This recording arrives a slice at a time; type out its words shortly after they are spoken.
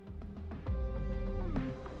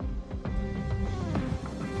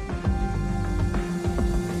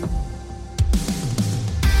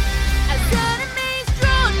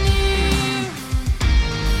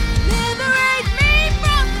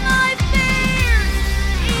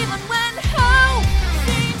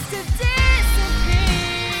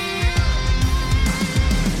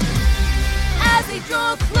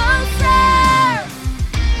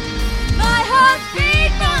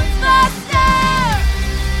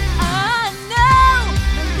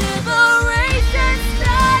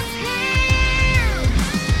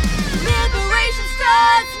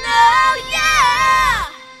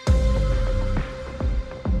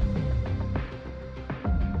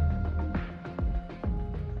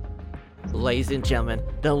Ladies and gentlemen,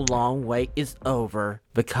 the long wait is over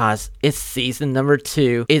because it's season number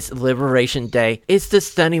 2. It's Liberation Day. It's the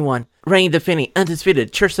stunning one, reigning, defending,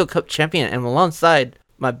 undisputed Churchill Cup champion, and alongside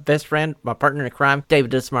my best friend, my partner in crime,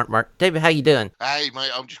 David the Smart Mark. David, how you doing? Hey,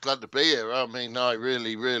 mate, I'm just glad to be here. I mean, I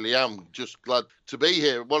really, really am just glad to be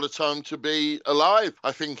here. What a time to be alive,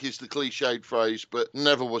 I think is the cliched phrase, but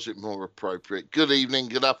never was it more appropriate. Good evening,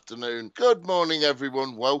 good afternoon, good morning,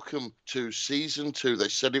 everyone. Welcome to season 2. They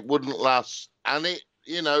said it wouldn't last, and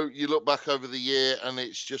you look back over the year and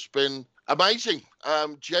it's just been amazing.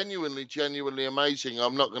 Genuinely amazing.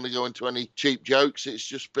 I'm not going to go into any cheap jokes. It's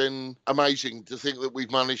just been amazing to think that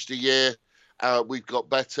we've managed a year. We've got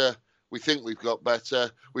better. We think we've got better.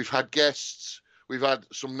 We've had guests. We've had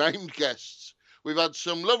some named guests. We've had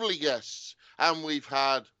some lovely guests. And we've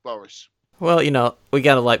had Boris. Well, we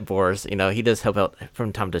gotta like Boris. He does help out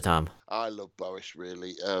from time to time. I love Boris,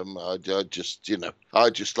 really. I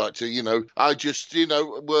just like to,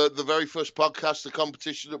 we're the very first podcast, the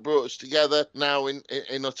competition that brought us together. Now, in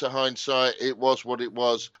utter hindsight, it was what it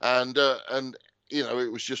was. And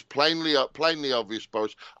it was just plainly obvious,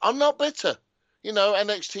 Boris. I'm not bitter.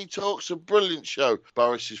 NXT Talk's a brilliant show.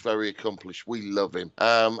 Boris is very accomplished. We love him.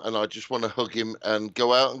 And I just want to hug him and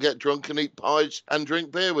go out and get drunk and eat pies and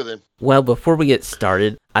drink beer with him. Well, before we get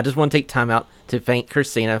started, I just want to take time out to thank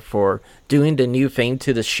Christina for doing the new thing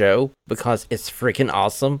to the show because it's freaking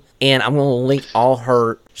awesome. And I'm going to link all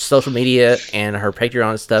her social media and her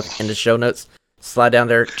Patreon stuff in the show notes. Slide down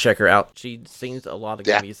there, check her out. She sings a lot of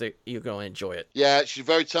good music. You're going to enjoy it. Yeah, she's a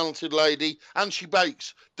very talented lady, and she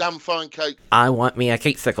bakes damn fine cake. I want me a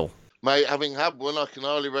cake sickle. Mate, having had one, I can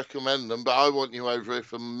highly recommend them, but I want you over here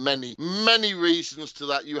for many, many reasons to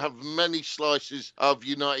that. You have many slices of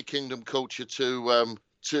United Kingdom culture to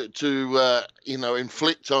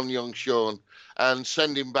inflict on young Sean and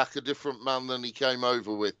send him back a different man than he came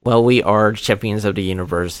over with. Well, we are champions of the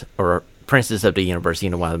universe, or princes of the universe, you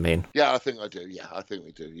know what I mean? Yeah, I think I do. Yeah, I think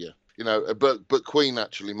we do. Yeah. But Queen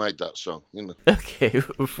actually made that song, Okay,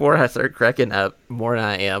 before I start cracking up more than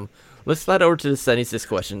I am, let's slide over to the Sunny 6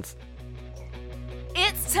 questions.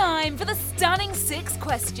 It's time for the stunning 6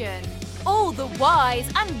 question. All the whys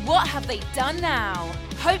and what have they done now?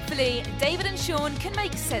 Hopefully, David and Sean can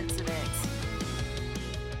make sense of it.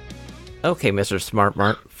 Okay, Mr. Smart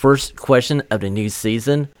Mark, first question of the new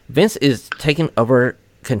season. Vince is taking over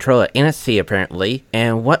control at NXT apparently,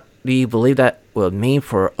 and what do you believe that will mean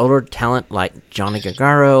for older talent like Johnny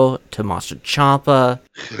Gargano, Tommaso Ciampa?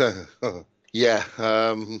 Yeah,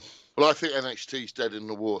 well, I think NXT's dead in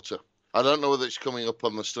the water. I don't know whether it's coming up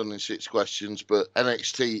on the Stunning 6 questions, but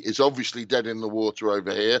NXT is obviously dead in the water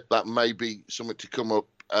over here. That may be something to come up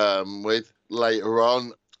with later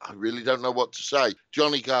on. I really don't know what to say.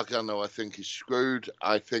 Johnny Gargano, I think, is screwed.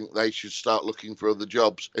 I think they should start looking for other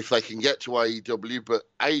jobs if they can get to AEW, but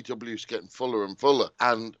AEW is getting fuller and fuller.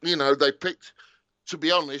 And, to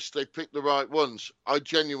be honest, they picked the right ones. I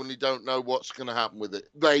genuinely don't know what's going to happen with it.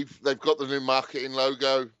 They've got the new marketing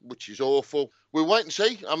logo, which is awful. We'll wait and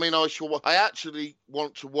see. I mean, I actually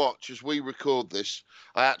want to watch, as we record this,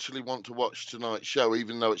 I actually want to watch tonight's show,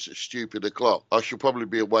 even though it's at stupid o'clock. I shall probably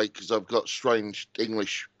be awake because I've got strange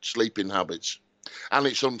English sleeping habits. And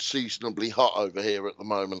it's unseasonably hot over here at the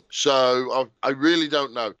moment. So I really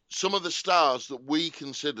don't know. Some of the stars that we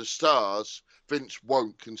consider stars, Vince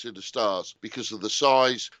won't consider stars because of the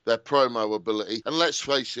size, their promo ability. And let's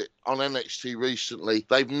face it, on NXT recently,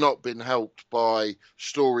 they've not been helped by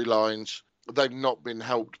storylines. They've not been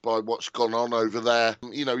helped by what's gone on over there.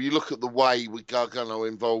 You look at the way with Gargano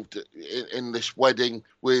involved in this wedding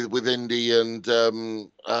with Indy and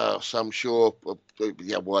Sam Shaw.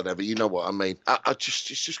 Yeah, whatever. You know what I mean. It's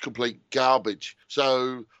just complete garbage.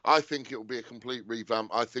 So I think it will be a complete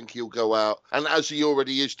revamp. I think he'll go out. And as he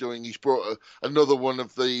already is doing, he's brought another one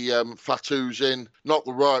of the Fatus in. Not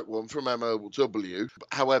the right one from MLW.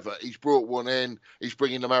 However, he's brought one in. He's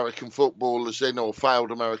bringing American footballers in, or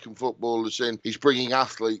failed American footballers in. He's bringing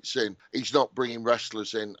athletes in. He's not bringing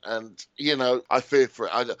wrestlers in. And, I fear for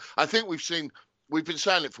it. I think we've been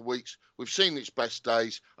saying it for weeks. We've seen its best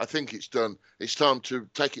days. I think it's done. It's time to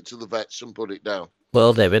take it to the vets and put it down.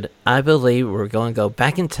 Well, David, I believe we're going to go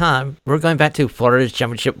back in time. We're going back to Florida's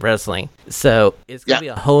Championship Wrestling. So it's going to be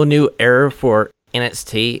a whole new era for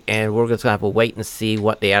NXT, and we're going to have to wait and see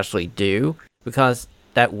what they actually do. Because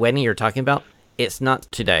that wedding you're talking about, it's not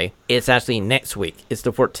today. It's actually next week. It's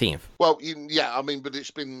the 14th. Well, yeah, I mean, but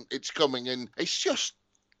it's coming in. It's just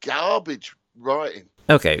garbage writing.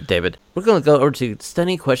 Okay, David, we're going to go over to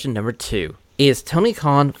stunning question number 2. Is Tony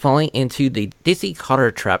Khan falling into the Dixie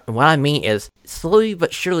Carter trap? And what I mean is, slowly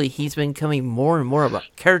but surely he's been becoming more and more of a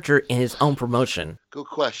character in his own promotion? Good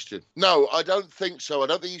question. No, I don't think so. I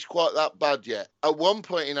don't think he's quite that bad yet. At one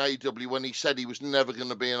point in AEW, when he said he was never going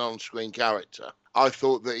to be an on-screen character, I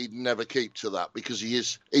thought that he'd never keep to that because he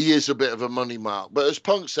is a bit of a money mark. But as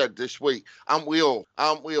Punk said this week, aren't we all?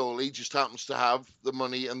 Aren't we all? He just happens to have the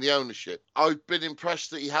money and the ownership. I've been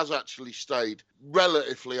impressed that he has actually stayed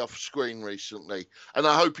relatively off screen recently, and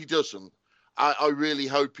I hope he doesn't. I really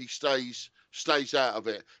hope he stays out of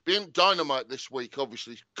it. Being Dynamite this week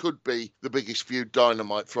obviously could be the biggest feud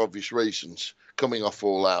Dynamite for obvious reasons, coming off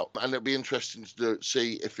All Out. And it'll be interesting to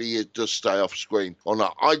see if he does stay off screen or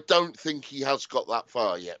not. I don't think he has got that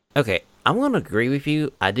far yet. Okay, I'm going to agree with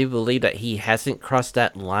you. I do believe that he hasn't crossed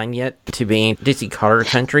that line yet to being Dixie Carter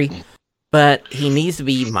country, but he needs to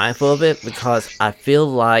be mindful of it because I feel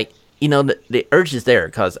like, you know, the urge is there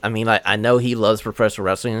because, I mean, like, I know he loves professional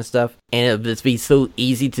wrestling and stuff, and it would just be so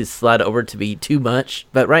easy to slide over to be too much.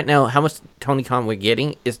 But right now, how much Tony Khan we're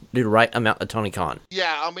getting is the right amount of Tony Khan.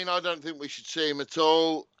 Yeah, I mean, I don't think we should see him at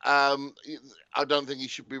all. I don't think he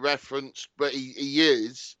should be referenced, but he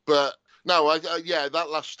is. But no, yeah, that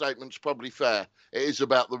last statement's probably fair. It is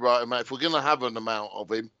about the right amount. If we're going to have an amount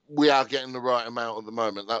of him, we are getting the right amount at the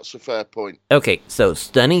moment. That's a fair point. Okay, so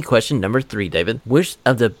stunning question number 3, David. Which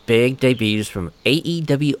of the big debuts from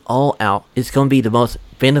AEW All Out is going to be the most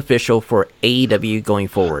beneficial for AEW going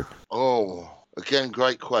forward? Oh, again,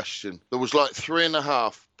 great question. There was like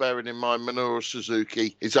 3.5, bearing in mind Minoru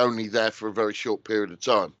Suzuki is only there for a very short period of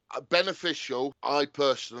time. Beneficial, I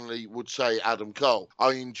personally would say Adam Cole.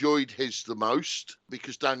 I enjoyed his the most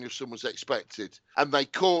because Danielson was expected. And they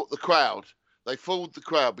caught the crowd. They fooled the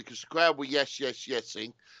crowd because the crowd were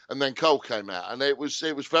yesing. And then Cole came out. And it was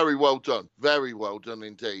very well done. Very well done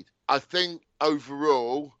indeed. I think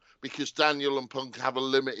overall, because Daniel and Punk have a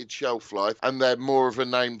limited shelf life and they're more of a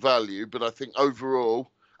name value, but I think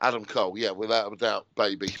overall, Adam Cole, yeah, without a doubt,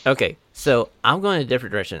 baby. Okay, so I'm going in a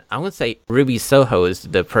different direction. I'm going to say Ruby Soho is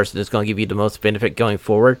the person that's going to give you the most benefit going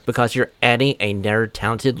forward because you're adding another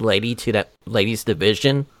talented lady to that ladies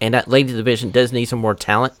division, and that ladies division does need some more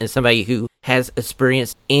talent and somebody who has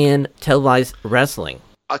experience in televised wrestling.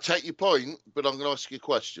 I take your point, but I'm going to ask you a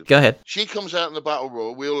question. Go ahead. She comes out in the Battle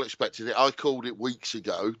Royal. We all expected it. I called it weeks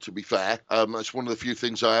ago, to be fair. That's one of the few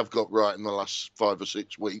things I have got right in the last 5 or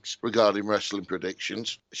 6 weeks regarding wrestling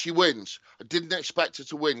predictions. She wins. I didn't expect her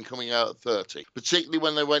to win coming out at 30, particularly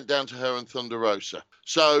when they went down to her and Thunder Rosa.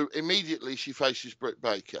 So immediately she faces Britt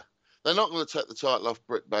Baker. They're not going to take the title off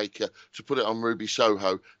Britt Baker to put it on Ruby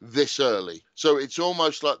Soho this early. So it's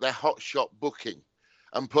almost like they're hot shot booking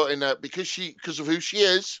and putting her, because of who she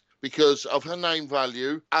is, because of her name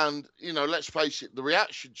value, and, you know, let's face it, the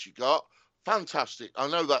reaction she got, fantastic. I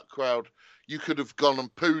know that crowd, you could have gone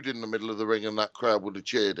and pooed in the middle of the ring and that crowd would have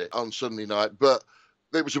cheered it on Sunday night, but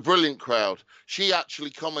it was a brilliant crowd. She actually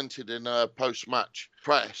commented in her post-match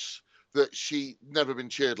press that she'd never been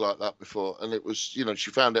cheered like that before, and it was, you know,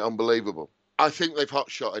 she found it unbelievable. I think they've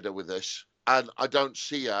hot-shotted her with this, and I don't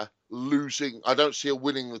see her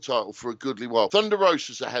winning the title for a goodly while. Thunder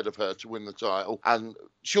Rosa's ahead of her to win the title, and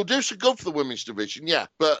she'll do some good for the women's division, yeah,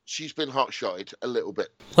 but she's been hot-shotted a little bit.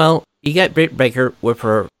 Well, you got Britt Baker with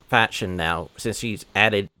her faction now, since she's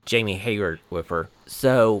added Jamie Hayward with her,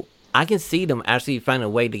 so I can see them actually find a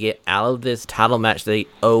way to get out of this title match they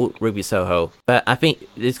owe Ruby Soho, but I think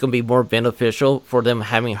it's going to be more beneficial for them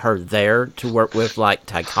having her there to work with, like,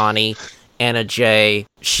 Taikani, Anna Jay,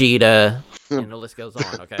 Sheeta, and the list goes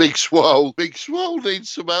on, okay? Big Swole needs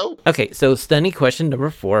some help. Okay, so stunning question number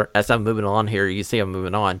 4. As I'm moving on here, you see I'm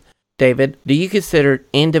moving on. David, do you consider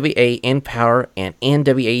NWA Empower and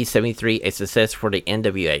NWA 73 a success for the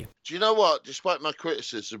NWA? Do you know what? Despite my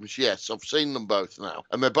criticisms, yes, I've seen them both now,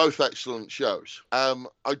 and they're both excellent shows. I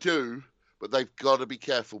do, but they've got to be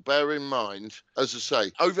careful. Bear in mind, as I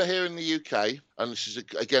say, over here in the UK, and this is,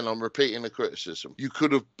 again, I'm repeating a criticism, you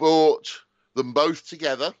could have bought them both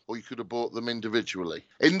together, or you could have bought them individually.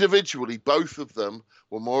 Individually, both of them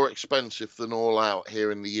were more expensive than All Out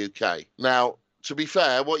here in the UK. Now, to be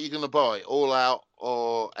fair, what are you going to buy? All Out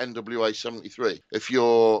or NWA 73? If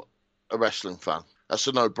you're a wrestling fan, that's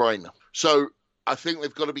a no-brainer. So I think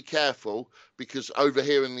they've got to be careful because over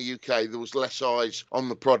here in the UK, there was less eyes on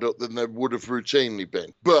the product than there would have routinely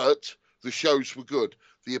been. But the shows were good.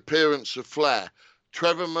 The appearance of Flair.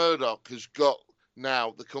 Trevor Murdoch has got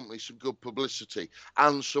now the company some good publicity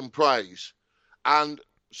and some praise, and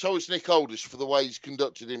so has Nick Aldis for the way he's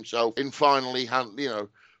conducted himself in finally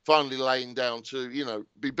laying down to,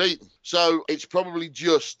 be beaten. So it's probably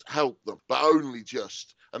just helped them, but only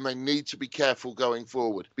just. and they need to be careful going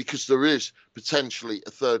forward because there is potentially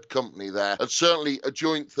a third company there, and certainly a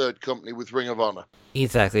joint third company with Ring of Honor.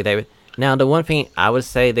 Exactly, David. Now, the one thing I would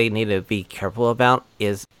say they need to be careful about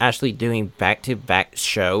is actually doing back-to-back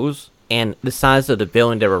shows and the size of the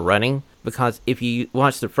building they were running. Because if you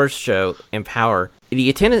watch the first show, Empower, the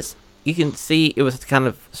attendance, you can see it was kind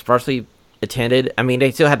of sparsely attended. I mean,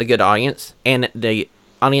 they still had a good audience, and the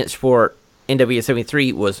audience for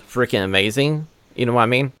NW73 was freaking amazing. You know what I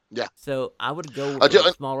mean? Yeah. So I would go with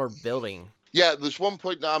a smaller building. Yeah, there's one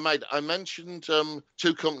point that I made. I mentioned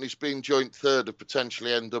two companies being joint third of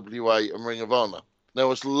potentially NWA and Ring of Honor.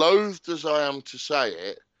 Now, as loathed as I am to say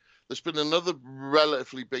it, there's been another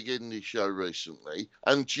relatively big indie show recently,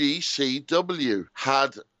 and GCW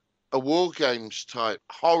had a War Games type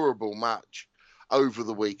horrible match over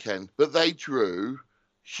the weekend, but they drew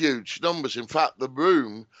huge numbers. In fact, the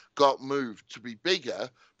room got moved to be bigger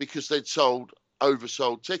because they'd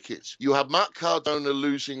oversold tickets. You had Matt Cardona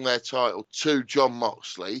losing their title to John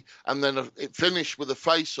Moxley, and then it finished with a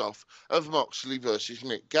face-off of Moxley versus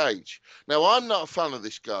Nick Gage. Now, I'm not a fan of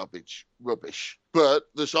this rubbish, but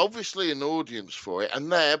there's obviously an audience for it,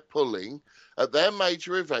 and they're pulling at their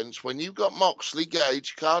major events. When you've got Moxley,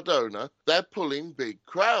 Gage, Cardona, they're pulling big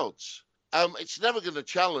crowds. It's never going to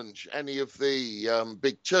challenge any of the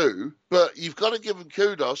big two, but you've got to give them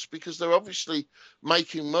kudos because they're obviously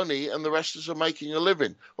making money and the wrestlers are making a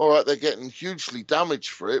living. All right, they're getting hugely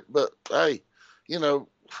damaged for it, but hey,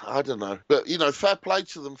 I don't know. But, fair play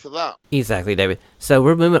to them for that. Exactly, David. So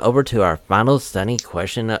we're moving over to our final stunning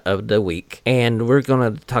question of the week, and we're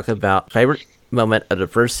going to talk about favorite moment of the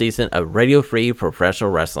first season of Radio Free Professional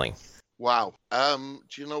Wrestling. Wow.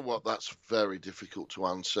 Do you know what? That's very difficult to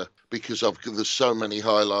answer because there's so many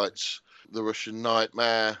highlights. The Russian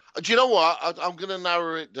Nightmare. Do you know what? I'm going to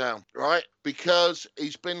narrow it down, right? Because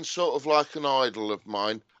he's been sort of like an idol of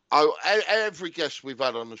mine. Every guest we've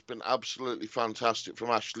had on has been absolutely fantastic,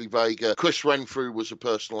 from Ashley Vega. Chris Renfrew was a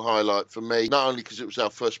personal highlight for me, not only because it was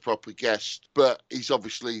our first proper guest, but he's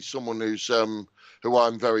obviously someone who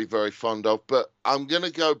I'm very, very fond of. But I'm going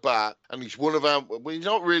to go back, and he's he's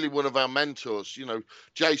not really one of our mentors,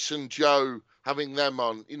 Jason, Joe, having them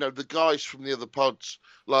on, the guys from the other pods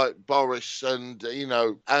like Boris and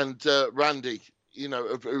Randy,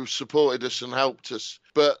 who supported us and helped us.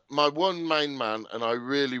 But my one main man, and I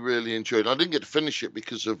really, really enjoyed, I didn't get to finish it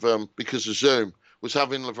because of Zoom, was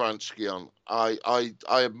having Lavransky on. I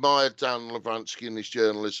admired Dan Lavransky and his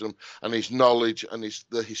journalism and his knowledge and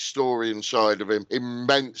the historian side of him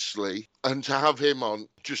immensely. And to have him on,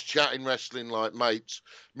 just chatting wrestling like mates,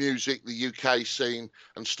 music, the UK scene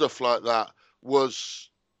and stuff like that, was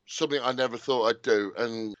something I never thought I'd do.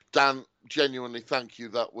 And Dan, genuinely, thank you.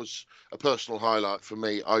 That was a personal highlight for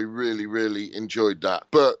me. I really, really enjoyed that.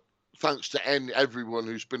 But thanks to everyone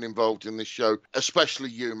who's been involved in this show,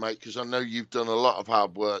 especially you, mate, because I know you've done a lot of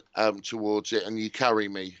hard work towards it, and you carry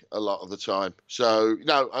me a lot of the time. So,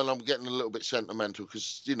 and I'm getting a little bit sentimental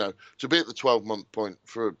because, to be at the 12-month point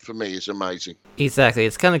for me is amazing. Exactly.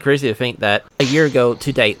 It's kind of crazy to think that a year ago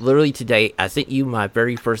today, literally today, I sent you my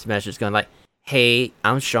very first message going like, hey,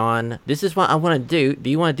 I'm Sean. This is what I want to do.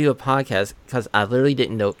 Do you want to do a podcast? Because I literally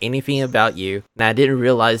didn't know anything about you, and I didn't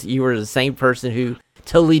realize you were the same person who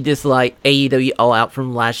totally disliked AEW All Out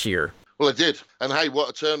from last year. Well, I did. And hey, what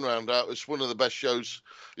a turnaround out. It's one of the best shows,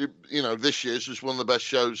 this year's was one of the best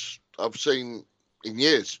shows I've seen in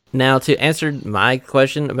years. Now, to answer my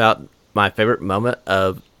question about my favorite moment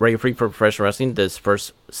of Radio Free Professional Wrestling this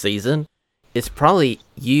first season, it's probably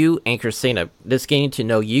you and Christina, just getting to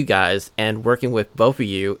know you guys and working with both of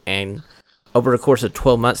you, and over the course of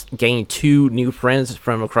 12 months, gaining 2 new friends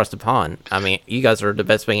from across the pond. I mean, you guys are the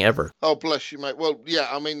best thing ever. Oh, bless you, mate. Well, yeah,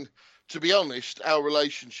 I mean, to be honest, our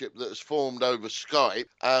relationship that has formed over Skype,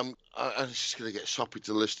 and it's just going to get soppy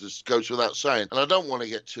to listeners, goes without saying. And I don't want to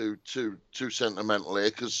get too sentimental here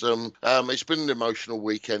because it's been an emotional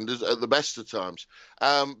weekend at the best of times.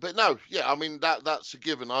 But no, yeah, I mean, that's a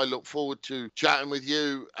given. I look forward to chatting with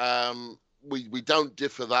you. We don't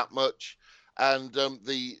differ that much. And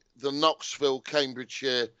the Knoxville,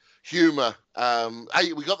 Cambridgeshire humour.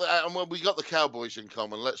 Hey, we got the Cowboys in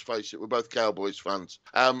common. Let's face it, we're both Cowboys fans.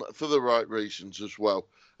 For the right reasons as well.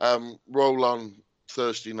 Roll on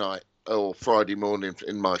Thursday night or Friday morning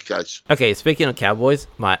in my case. Okay, speaking of Cowboys,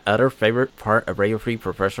 my other favorite part of Radio Free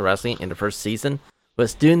Professional Wrestling in the first season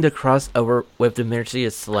was doing the crossover with the Ministry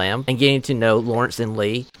of Slam and getting to know Lawrence and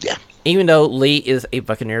Lee. Yeah. Even though Lee is a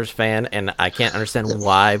Buccaneers fan, and I can't understand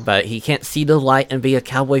why, but he can't see the light and be a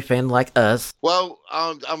Cowboy fan like us. Well,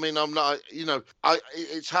 I mean, I'm not,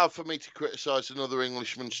 it's hard for me to criticise another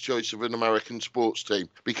Englishman's choice of an American sports team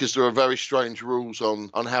because there are very strange rules on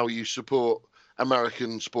how you support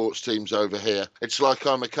American sports teams over here. It's like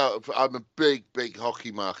I'm a big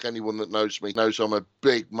hockey mark. Anyone that knows me knows I'm a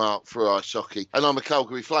big mark for ice hockey, and I'm a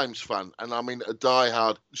Calgary Flames fan. And I mean, a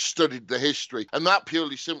diehard, studied the history, and that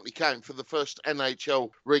purely simply came for the first NHL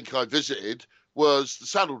rink I visited was the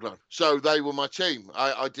Saddledome. So they were my team.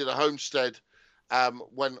 I did a homestead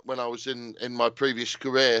when I was in my previous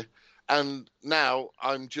career, and now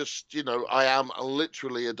I'm just I am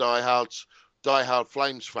literally a diehard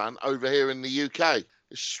Flames fan over here in the UK.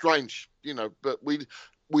 It's strange, but we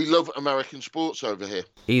love American sports over here.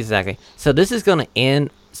 Exactly. So this is going to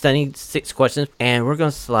end Stunning 6 questions, and we're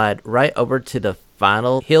going to slide right over to the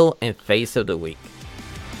final heel and face of the week.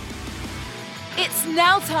 It's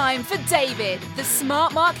now time for David, the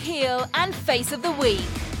Smart Mark heel and face of the week.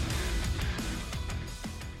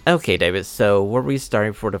 Okay, David, so where are we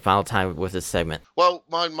starting for the final time with this segment? Well,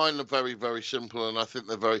 mine are very, very simple, and I think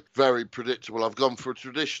they're very, very predictable. I've gone for a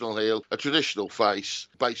traditional heel, a traditional face,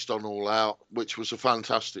 based on All Out, which was a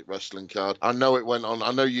fantastic wrestling card. I know it went on.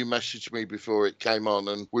 I know you messaged me before it came on,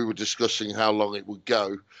 and we were discussing how long it would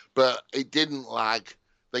go, but it didn't lag.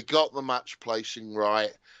 They got the match placing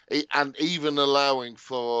right, and even allowing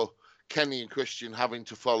for Kenny and Christian having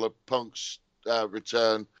to follow Punk's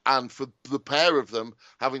return, and for the pair of them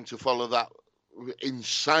having to follow that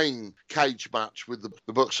insane cage match with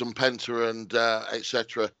the Bucks and Penta and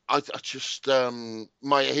etc. I just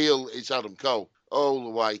my heel is Adam Cole all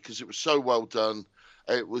the way because it was so well done.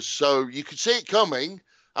 It was so you could see it coming.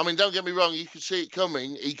 I mean, don't get me wrong, you could see it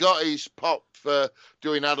coming. He got his pop for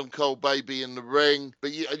doing Adam Cole Baby in the ring,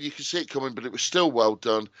 but you could see it coming. But it was still well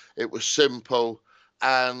done. It was simple.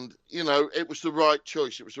 And, it was the right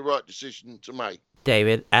choice. It was the right decision to make.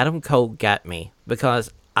 David, Adam Cole got me because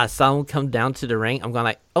I saw him come down to the ring. I'm going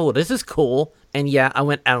like, oh, this is cool. And yeah, I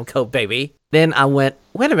went Adam Cole, baby. Then I went,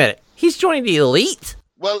 wait a minute, he's joining the Elite?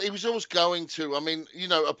 Well, he was always going to. I mean,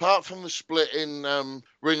 apart from the split in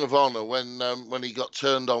Ring of Honor when he got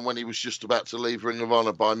turned on when he was just about to leave Ring of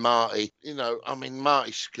Honor by Marty,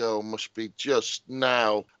 Marty Scurll must be just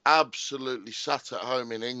now absolutely sat at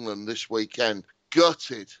home in England this weekend.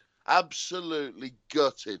 Gutted, absolutely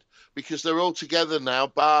gutted, because they're all together now,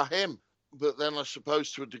 bar him. But then I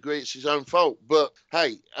suppose to a degree it's his own fault. But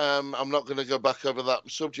hey, I'm not going to go back over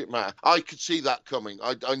that subject matter. I could see that coming.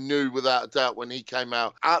 I knew without a doubt when he came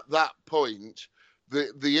out. At that point,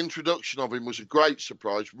 the introduction of him was a great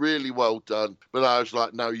surprise, really well done. But I was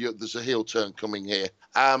like, no, there's a heel turn coming here.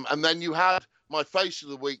 And then you had my face of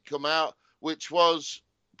the week come out, which was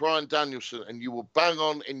Bryan Danielson, and you were bang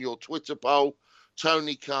on in your Twitter poll.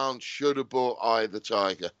 Tony Khan should have bought Eye of the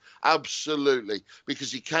Tiger. Absolutely.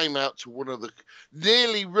 Because he came out to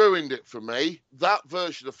nearly ruined it for me. That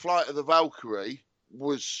version of Flight of the Valkyrie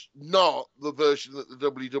was not the version that the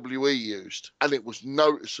WWE used. And it was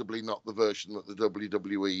noticeably not the version that the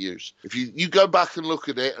WWE used. If you go back and look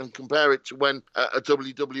at it and compare it to when a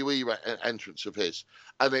WWE entrance of his,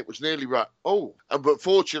 and it was nearly right. But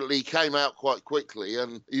fortunately he came out quite quickly,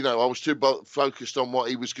 and I was too focused on what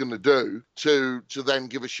he was going to do to then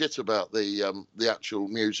give a shit about the actual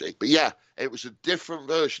music. But yeah, it was a different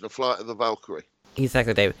version of Flight of the Valkyrie.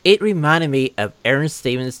 Exactly, David. It reminded me of Aaron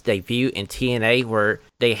Stevens' debut in TNA where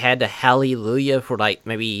they had the Hallelujah for like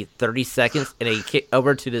maybe 30 seconds and they kicked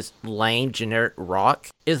over to this lame generic rock.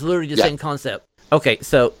 It's literally the same concept. Okay,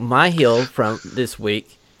 so my heel from this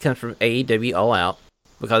week comes from AEW All Out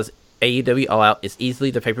because AEW All Out is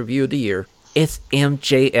easily the pay-per-view of the year. It's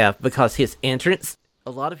MJF because his entrance,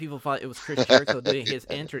 a lot of people thought it was Chris Jericho doing his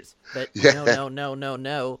entrance, but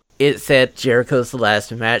no. It said Jericho's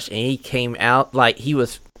last match, and he came out like he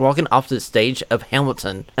was walking off the stage of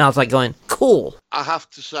Hamilton. And I was like going, cool. I have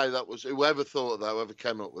to say that was, whoever thought of that, whoever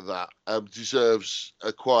came up with that, deserves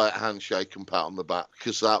a quiet handshake and pat on the back,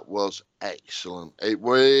 because that was excellent. It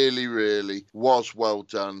really, really was well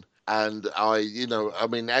done. And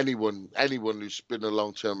anyone who's been a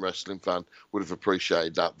long-term wrestling fan would have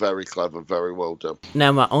appreciated that. Very clever, very well done.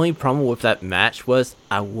 Now, my only problem with that match was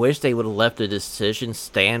I wish they would have left the decision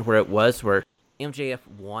stand where it was, where MJF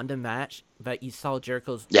won the match, but you saw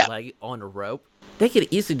Jericho's leg on the rope. They could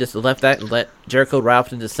easily just have left that and let Jericho ride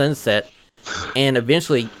off into the sunset and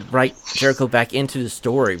eventually write Jericho back into the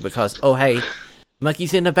story because, oh, hey,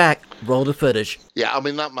 Monkey's in the back. Roll the footage. Yeah,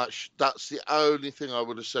 that match, that's the only thing I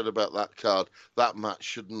would have said about that card. That match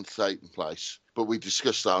shouldn't have taken place. But we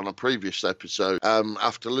discussed that on a previous episode.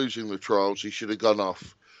 After losing the trials, he should have gone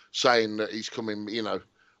off saying that he's coming,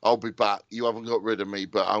 I'll be back. You haven't got rid of me,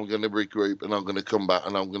 but I'm going to regroup and I'm going to come back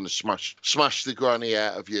and I'm going to smash the granny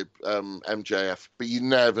out of you, MJF. But you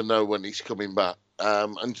never know when he's coming back.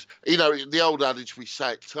 And, the old adage, we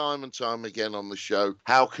say it time and time again on the show,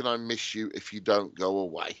 how can I miss you if you don't go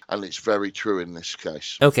away? And it's very true in this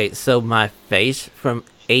case. Okay, so my face from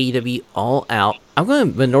AEW All Out, I'm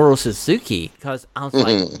going Minoru Suzuki, because I was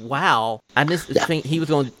like, wow. I just think he was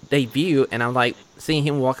going to debut, and I'm like, seeing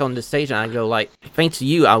him walk on the stage, and I go like, thanks to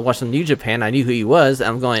you, I watched New Japan, I knew who he was, and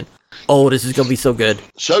I'm going, oh, this is going to be so good.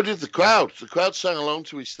 So did the crowd. The crowd sang along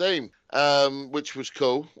to his theme, which was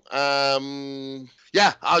cool.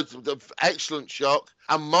 Excellent shock.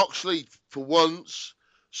 And Moxley, for once,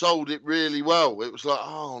 sold it really well. It was like,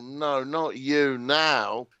 oh, no, not you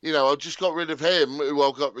now. I just got rid of him, who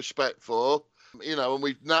I've got respect for. And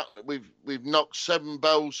we've knocked 7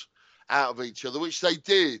 bells out of each other, which they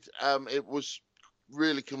did. It was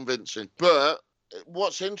really convincing. But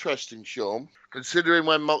what's interesting, Sean, considering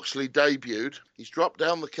when Moxley debuted, he's dropped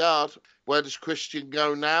down the card. Where does Christian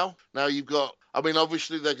go now? Now you've got,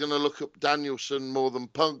 obviously they're going to look up Danielson more than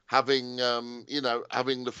Punk having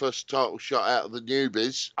the first title shot out of the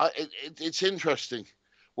newbies. It's interesting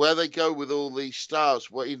where they go with all these stars.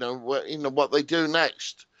 What they do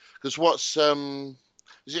next? Because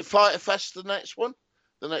is it Fyter Fest the next one?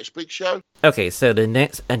 The next big show? Okay, so the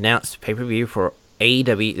next announced pay-per-view for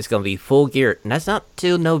AEW is going to be Full Gear, and that's not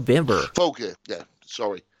till November. Full Gear, yeah,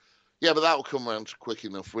 sorry. Yeah, but that'll come around quick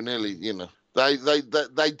enough. We're nearly,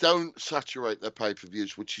 they don't saturate their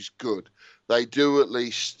pay-per-views, which is good. They do at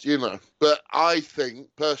least, But I think,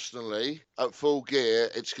 personally, at Full Gear,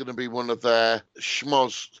 it's going to be one of their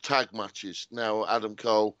schmoz tag matches. Now, Adam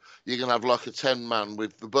Cole, you're going to have like a 10-man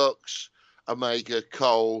with the Bucks, Omega,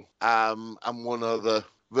 Cole, and one other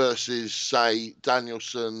versus, say,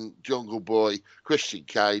 Danielson, Jungle Boy, Christian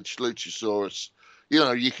Cage, Luchasaurus.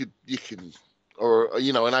 You can, or an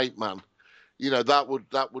 8-man.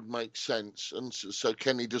 That would make sense. And so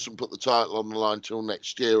Kenny doesn't put the title on the line till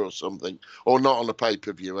next year or something, or not on a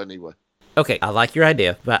pay-per-view anyway. Okay, I like your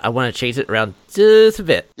idea, but I want to change it around just a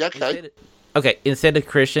bit. Yeah, okay. Instead of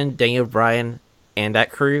Christian, Daniel Bryan, and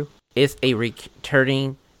that crew, it's a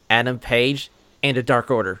returning Adam Page and a Dark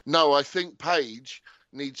Order. No, I think Page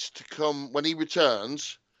needs to come when he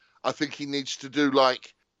returns. I think he needs to do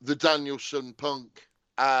like the Danielson Punk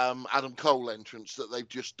Adam Cole entrance that they've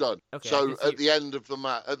just done. Okay, so at the end of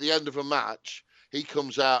a match, he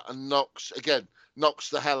comes out and knocks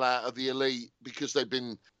the hell out of the Elite because they've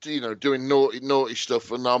been doing naughty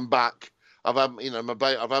stuff, and I'm back. I've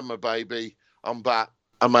had my baby. I'm back.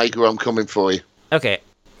 Omega, I'm coming for you. Okay,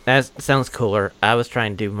 that sounds cooler. I was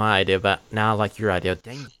trying to do my idea, but now I like your idea.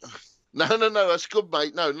 Dang. No, that's good,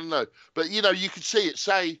 mate. No. But you could see it.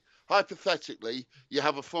 Say hypothetically, you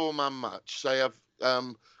have a 4-man match. Say you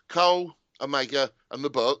have Cole, Omega, and the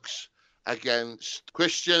Bucks against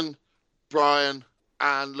Christian, Bryan,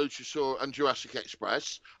 and Luchasaurus and Jurassic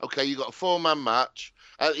Express. Okay, you got a 4-man match.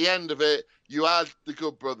 At the end of it, you add the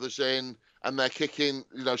Good Brothers in, and they're kicking,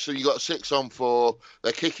 so you got 6-on-4.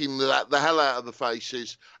 They're kicking the hell out of the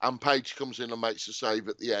faces, and Page comes in and makes a save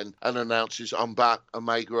at the end and announces, I'm back,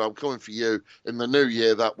 Omega, I'm coming for you. In the new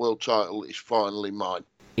year, that world title is finally mine.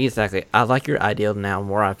 Exactly. I like your idea now. The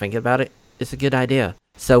more I think about it, it's a good idea.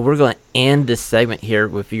 So we're going to end this segment here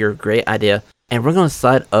with your great idea, and we're going to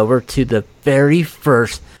slide over to the very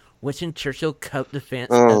first Winston Churchill Cup defense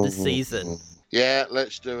of the season. Yeah,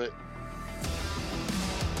 let's do it.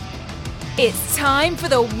 It's time for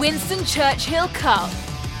the Winston Churchill Cup.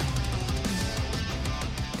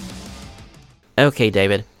 Okay,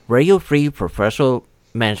 David. Radio Free Professional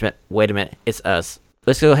Management. Wait a minute. It's us.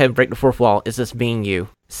 Let's go ahead and break the fourth wall. It's just being you.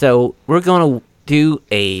 So we're going to do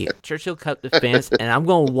a Churchill Cup defense, and I'm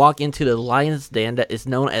going to walk into the lion's den that is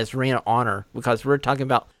known as Ring of Honor, because we're talking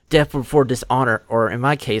about death before dishonor, or in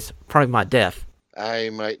my case, probably my death. Hey,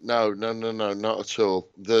 mate. No, not at all.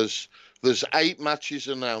 There's 8 matches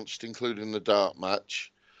announced, including the dark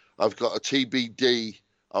match. I've got a TBD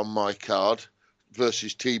on my card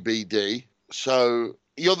versus TBD. So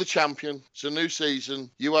you're the champion. It's a new season.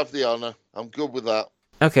 You have the honor. I'm good with that.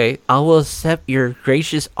 Okay, I will accept your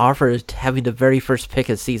gracious offer of having the very first pick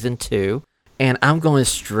of Season 2. And I'm going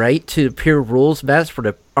straight to the Pure Rules match for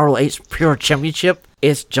the ROH Pure Championship.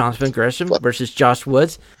 It's Jonathan Gresham versus Josh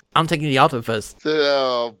Woods. I'm taking the Octopus.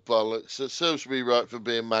 Oh, bollocks. It serves me right for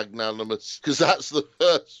being magnanimous, because that's the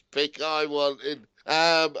first pick I wanted.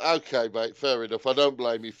 Okay, mate, fair enough. I don't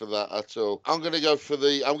blame you for that at all. I'm going to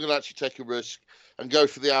actually take a risk and go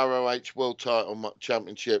for the ROH World Title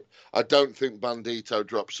Championship. I don't think Bandito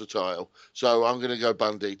drops the title, so I'm going to go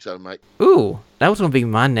Bandito, mate. Ooh, that was going to be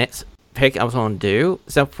my next pick I was going to do,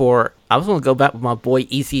 except for I was going to go back with my boy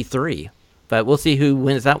EC3, but we'll see who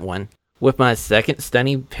wins that one. With my second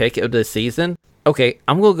stunning pick of the season, okay,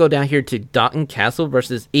 I'm going to go down here to Dalton Castle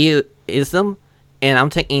versus Ism, and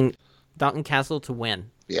I'm taking Dalton Castle to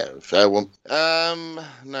win. Yeah, fair one.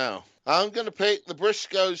 Now, I'm going to pick the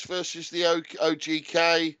Briscoes versus the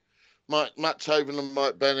OGK, Matt Taven and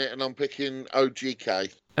Mike Bennett, and I'm picking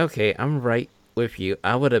OGK. Okay, I'm right with you.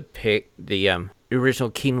 I would have picked the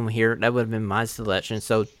original Kingdom here. That would have been my selection.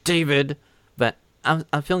 So, David, but I'm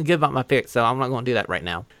feeling good about my pick, so I'm not going to do that right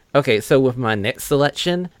now. Okay, so with my next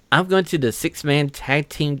selection, I'm going to the 6-man tag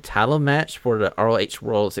team title match for the ROH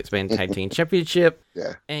World 6-man tag team championship.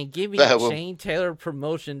 Yeah. And give me Shane Taylor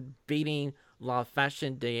promotion beating La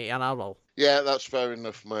Fashion de Analo. Yeah, that's fair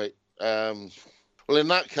enough, mate. Well, in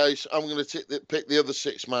that case, I'm going to pick the other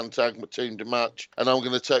 6-man tag team to match, and I'm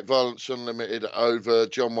going to take Violence Unlimited over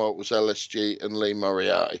John Walters, LSG, and Lee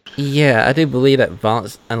Moriarty. Yeah, I do believe that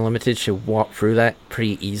Violence Unlimited should walk through that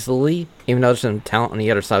pretty easily, even though there's some talent on the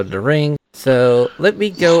other side of the ring. So let me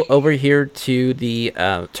go over here to the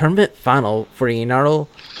tournament final for the inaugural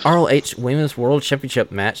ROH Women's World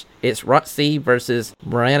Championship match. It's Roxy versus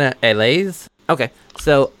Miranda Elias. Okay,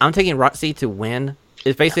 so I'm taking Roxy to win.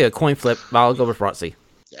 It's basically a coin flip, but I'll go with Roxy.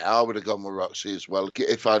 Yeah, I would have gone with Roxy as well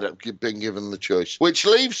if I'd been given the choice. Which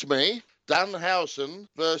leaves me Danhausen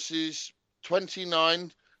versus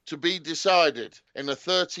 29 to be decided in a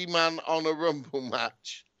 30-man on a Rumble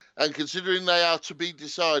match. And considering they are to be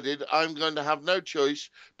decided, I'm going to have no choice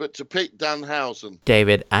but to pick Danhausen.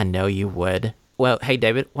 David, I know you would. Well, hey,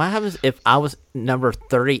 David, what happens if I was number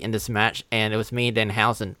 30 in this match and it was me and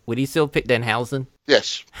Danhausen? Would you still pick Danhausen?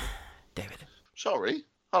 Yes. David. Sorry,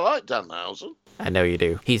 I like Danhausen. I know you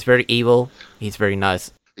do. He's very evil. He's very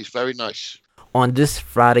nice. He's very nice. On this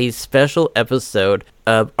Friday's special episode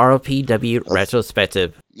of RFPW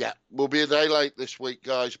Retrospective. Yeah, we'll be a day late this week,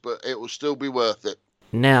 guys, but it will still be worth it.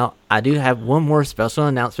 Now, I do have one more special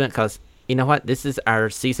announcement because, you know what? This is our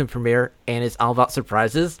season premiere, and it's all about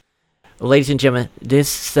surprises. Ladies and gentlemen, this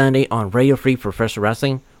Sunday on Radio Free Professional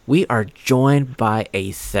Wrestling, we are joined by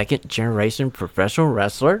a second-generation professional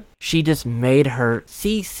wrestler. She just made her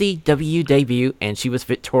CCW debut, and she was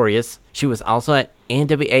victorious. She was also at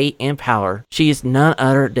NWA Empower. She is none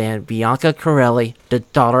other than Bianca Corelli, the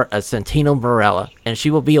daughter of Santino Marella, and she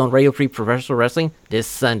will be on Radio Free Professional Wrestling this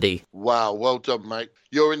Sunday. Wow, well done, mate.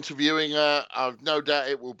 You're interviewing her. I've no doubt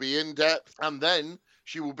it will be in-depth, and then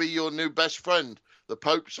she will be your new best friend. The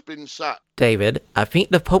Pope's been sacked. David, I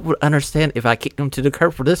think the Pope would understand if I kicked him to the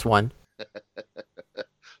curb for this one.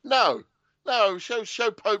 No,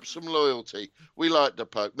 show Pope some loyalty. We like the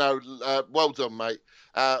Pope. No, well done, mate.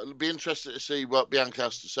 It'll be interested to see what Bianca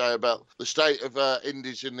has to say about the state of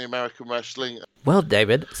indies in the American wrestling. Well,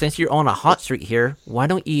 David, since you're on a hot streak here, why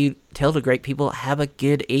don't you tell the great people have a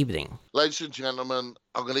good evening? Ladies and gentlemen,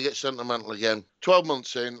 I'm going to get sentimental again. 12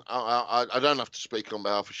 months in, I don't have to speak on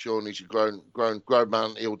behalf of Sean. He's a grown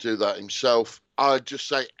man. He'll do that himself. I'd just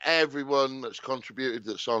say everyone that's contributed,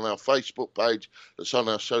 that's on our Facebook page, that's on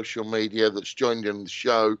our social media, that's joined in the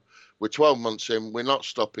show. We're 12 months in. We're not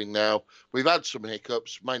stopping now. We've had some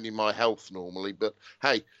hiccups, mainly my health normally, but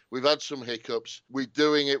hey, we've had some hiccups. We're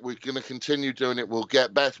doing it. We're going to continue doing it. We'll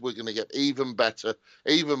get better. We're going to get even better,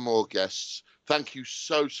 even more guests. Thank you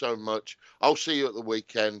so much. I'll see you at the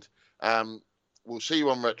weekend. We'll see you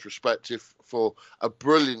on Retrospective for a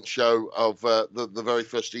brilliant show of the very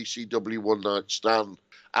first ECW One Night Stand.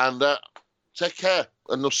 And take care,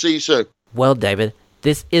 and we'll see you soon. Well, David,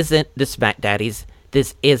 this isn't the Smack Daddies.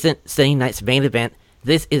 This isn't Sunday Night's main event.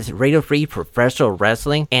 This is Radio Free Professional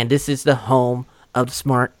Wrestling, and this is the home of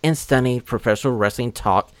smart and stunning professional wrestling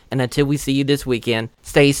talk. And until we see you this weekend,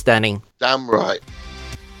 stay stunning. Damn right.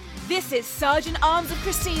 This is Sergeant Arms of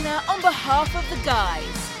Christina on behalf of the guys.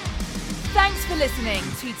 Thanks for listening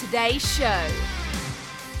to today's show.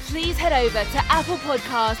 Please head over to Apple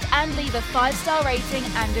Podcast and leave a 5-star rating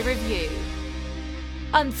and a review.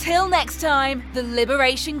 Until next time, the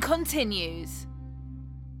liberation continues.